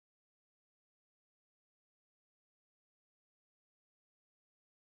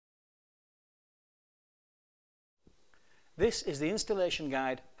This is the installation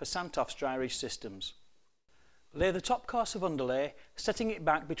guide for Sandtoft's dry ridge systems. Lay the top course of underlay, setting it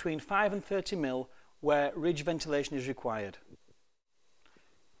back between 5 and 30 mm where ridge ventilation is required.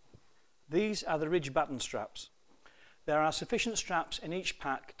 These are the ridge batten straps. There are sufficient straps in each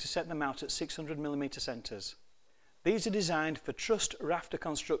pack to set them out at 600 mm centres. These are designed for trussed rafter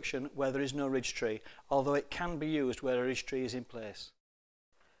construction where there is no ridge tree, although it can be used where a ridge tree is in place.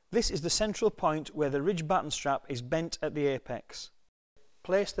 This is the central point where the ridge batten strap is bent at the apex.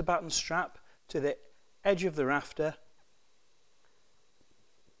 Place the batten strap to the edge of the rafter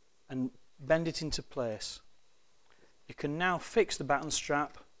and bend it into place. You can now fix the batten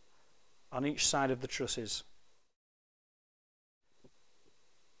strap on each side of the trusses.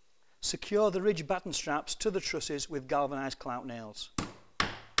 Secure the ridge batten straps to the trusses with galvanised clout nails.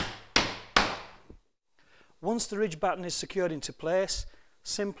 Once the ridge batten is secured into place,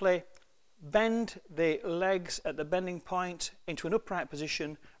 simply bend the legs at the bending point into an upright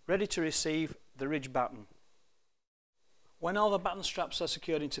position, ready to receive the ridge batten. When all the batten straps are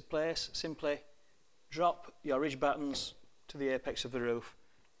secured into place, simply drop your ridge battens to the apex of the roof.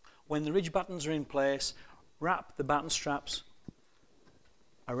 When the ridge battens are in place, wrap the batten straps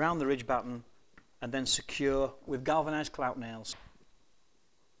around the ridge batten and then secure with galvanised clout nails.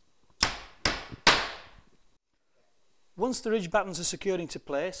 Once the ridge battens are secured into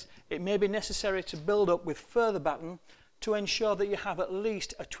place, it may be necessary to build up with further batten to ensure that you have at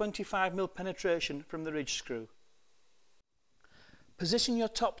least a 25 mm penetration from the ridge screw. Position your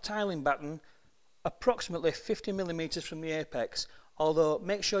top tiling batten approximately 50 mm from the apex, although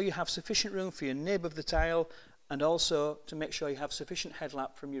make sure you have sufficient room for your nib of the tile and also to make sure you have sufficient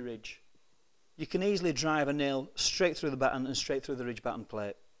headlap from your ridge. You can easily drive a nail straight through the batten and straight through the ridge batten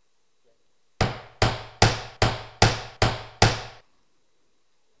plate.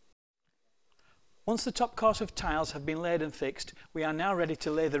 Once the top course of tiles have been laid and fixed, we are now ready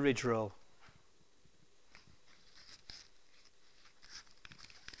to lay the ridge roll.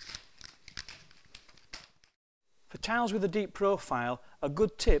 For tiles with a deep profile, a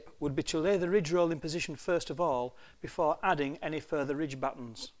good tip would be to lay the ridge roll in position first of all before adding any further ridge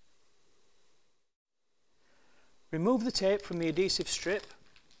battens. Remove the tape from the adhesive strip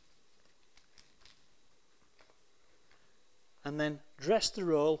and then dress the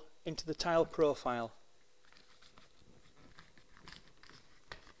roll into the tile profile.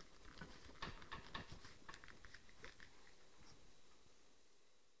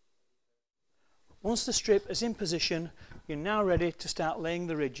 Once the strip is in position, you're now ready to start laying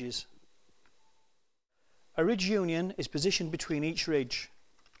the ridges. A ridge union is positioned between each ridge.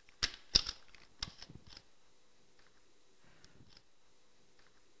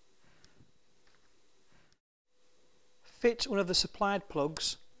 Fit one of the supplied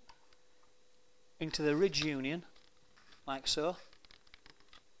plugs into the ridge union, like so,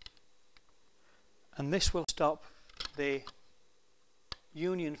 and this will stop the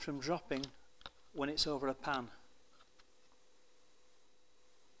union from dropping when it's over a pan.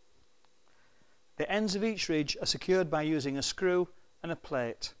 The ends of each ridge are secured by using a screw and a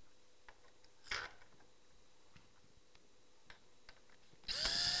plate.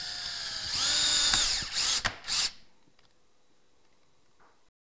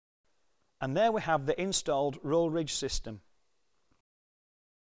 And there we have the installed RollRidge system.